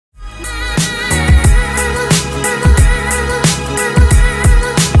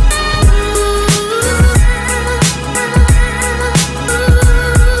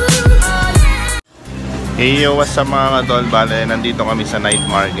Heyouu, what's up mga ka-ToL? Bale, nandito kami sa night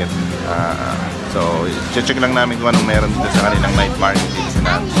market. So, check lang namin kung anong meron dito sa kanilang night market dito sa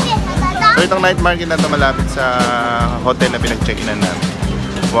NANTOU. So, itong night market na ito malapit sa hotel na pinag-check-inan namin.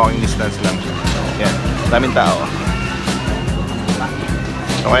 Walking distance lang siya. Yan, daming tao.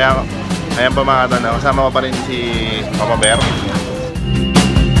 So, ayan pa mga ka-ToL. Kasama ko pa rin si Papa Bear.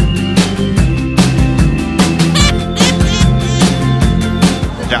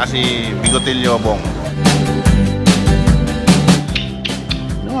 Diyan si Bigotilyo Bong.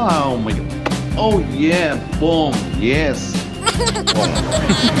 Oh my god. Oh yeah, Bong. Yes. Bong.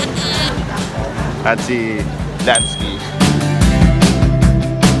 At si Dansky.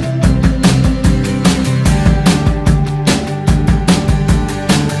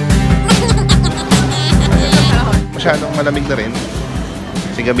 Masyadong malamig na rin.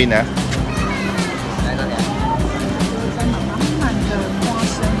 Kasi gabi na.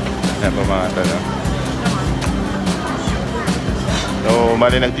 Yan po mga tala. So,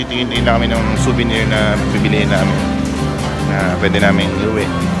 bali nagtitingin-tingin na kami ng souvenir na bibilihin namin na pwede namin iuwi.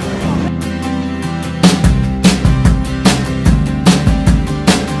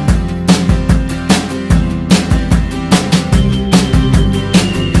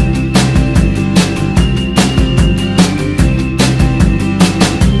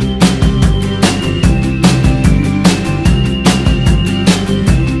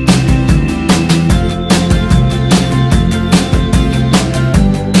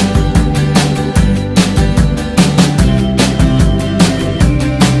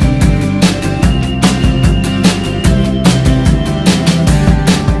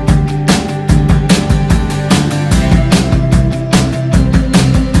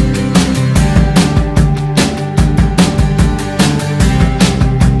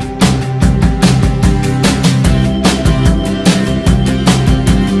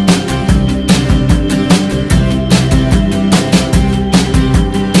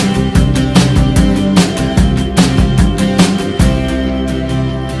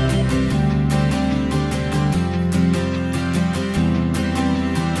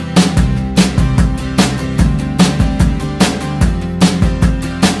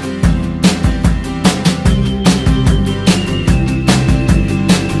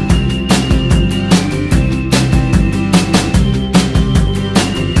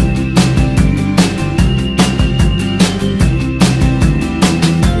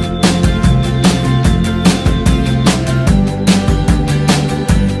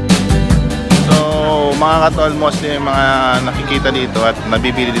 Mga ka-ToL, mostly yung mga nakikita dito at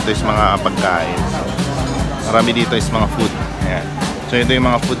nabibili dito is mga pagkain. So, marami dito is mga food. Ayan. So ito yung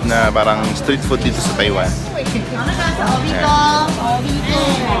mga food na parang street food dito sa Taiwan. Ayan.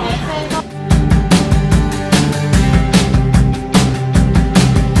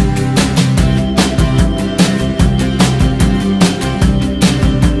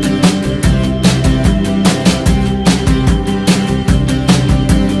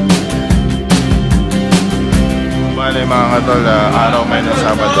 Mga ka-ToL, araw may ng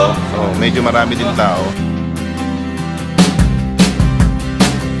Sabado, so medyo marami din tao.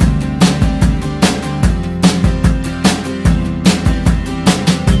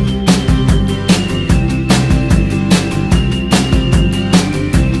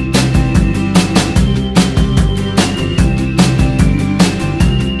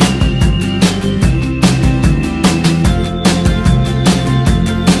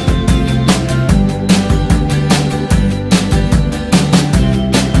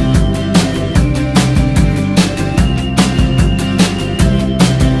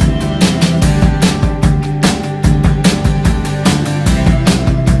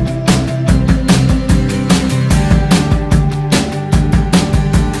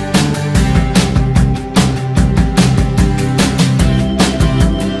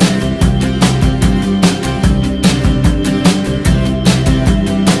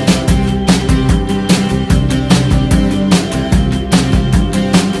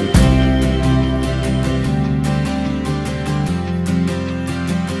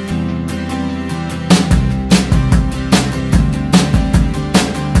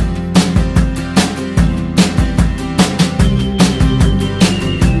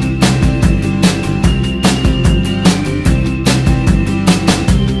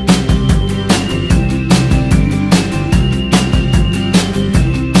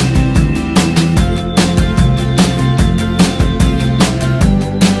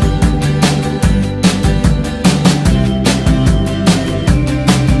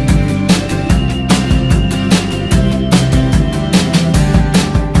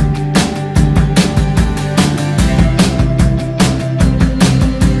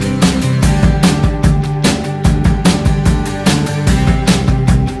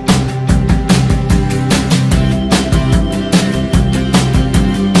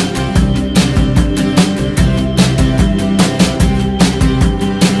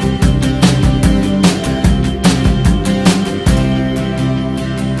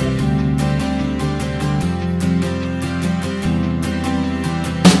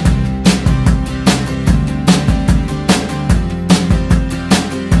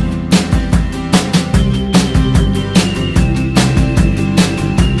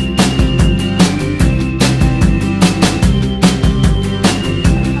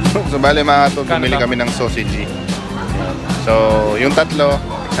 bale mga ka-ToL, bumili kami ng sausage. So, yung tatlo,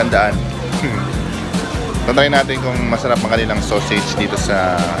 100. Tantay natin kung masarap ang kanilang sausage dito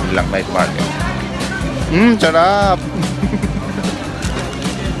sa kanilang night market. Sarap!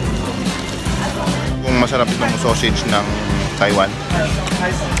 Kung masarap itong sausage ng Taiwan.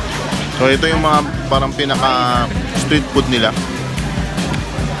 So, ito yung mga parang pinaka street food nila.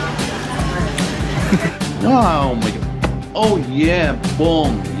 Wow, my God. Oh yeah,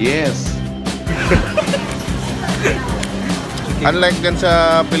 boom, yes. Unlike din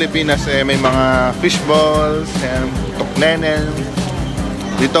sa Pilipinas, may mga fish balls, tuknenen.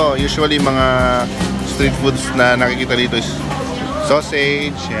 Dito, usually mga street foods na nakikita dito is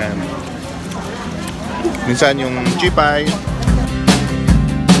sausage, yan. Minsan yung chipay.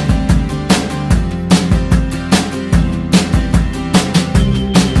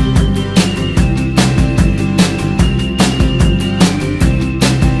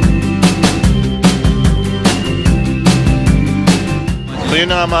 So yun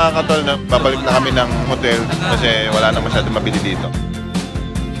na nga mga ka-ToL, na babalik na kami ng hotel kasi wala na masyadong mabili dito.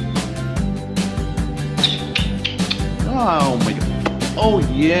 Oh my God. Oh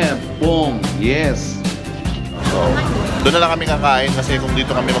yeah, boom, yes. So, doon na lang kami kakain kasi kung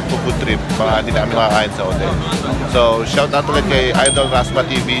dito kami magpo-food trip, baka hindi na kami makakain sa hotel. So, shout out ulit kay Idol Raspa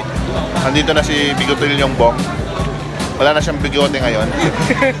TV. Nandito na si Bigotil yung Bong. Wala na siyang bigote ngayon.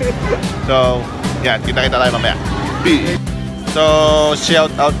 So, yan, kita-kita tayo mamaya. Peace! So,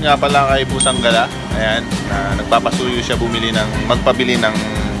 shout out nga pala kay Pusang Gala. Ayan, nagpapasuyo siya magpabili ng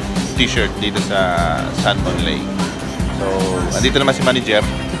t-shirt dito sa Sanmon Lake. So, andito naman si manager.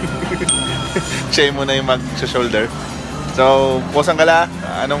 Siya muna yung mag-shoulder. So, Pusang Gala,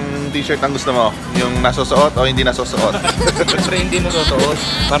 anong t-shirt ang gusto mo? Yung nasusuot o hindi nasusuot? Siyempre hindi mo susuot.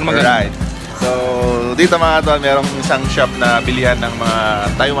 Para maganda. Alright. So, dito mga ka-ToL, merong isang shop na bilihan ng mga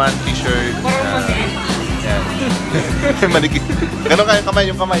Taiwan t-shirt. Yan. Manikit. Ganun kayo kamay,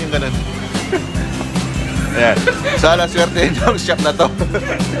 yung ganun. Ayan. Sana swerte yung shop na to.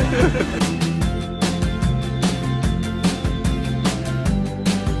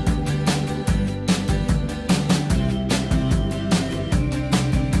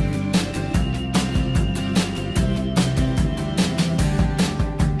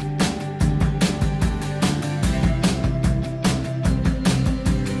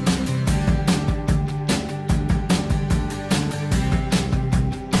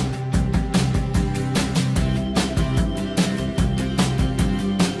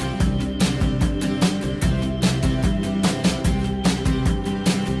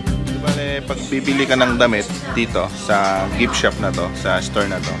 Pag bibili ka ng damit dito sa gift shop na to, sa store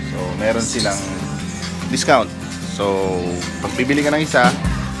na to, so meron silang discount. So pag bibili ka ng isa,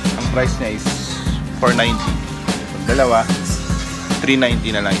 ang price niya is $490. Pag dalawa,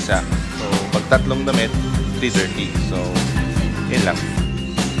 $390 na lang isa. So pag tatlong damit, $330. So yun lang.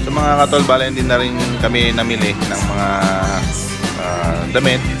 So mga ka-ToL, bale din na rin kami namili ng mga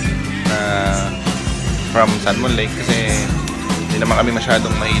damit na from Sanmon Lake kasi hindi naman kami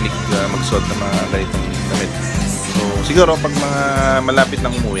masyadong mahilig magsuot ng mga ganitong damit. So siguro pag mga malapit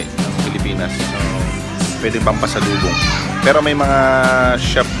ng umuwi ng Pilipinas, so, pwede pang pasalubong. Pero may mga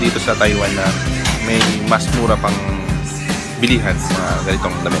shop dito sa Taiwan na may mas mura pang bilihan sa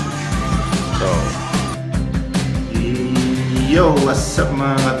ganitong damit. So, yo, what's up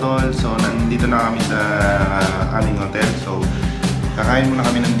mga ka-ToL? So nandito na kami sa aming hotel. So kakain muna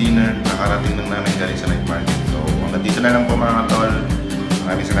kami ng dinner. Nakarating lang namin galing sa night market. So hanggang dito na lang po mga ka-ToL.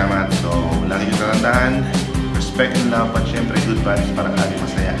 Maraming salamat. So lagi nyo tatandaan, respect and love, at syempre good vibes para lagi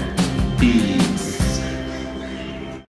masaya. Peace!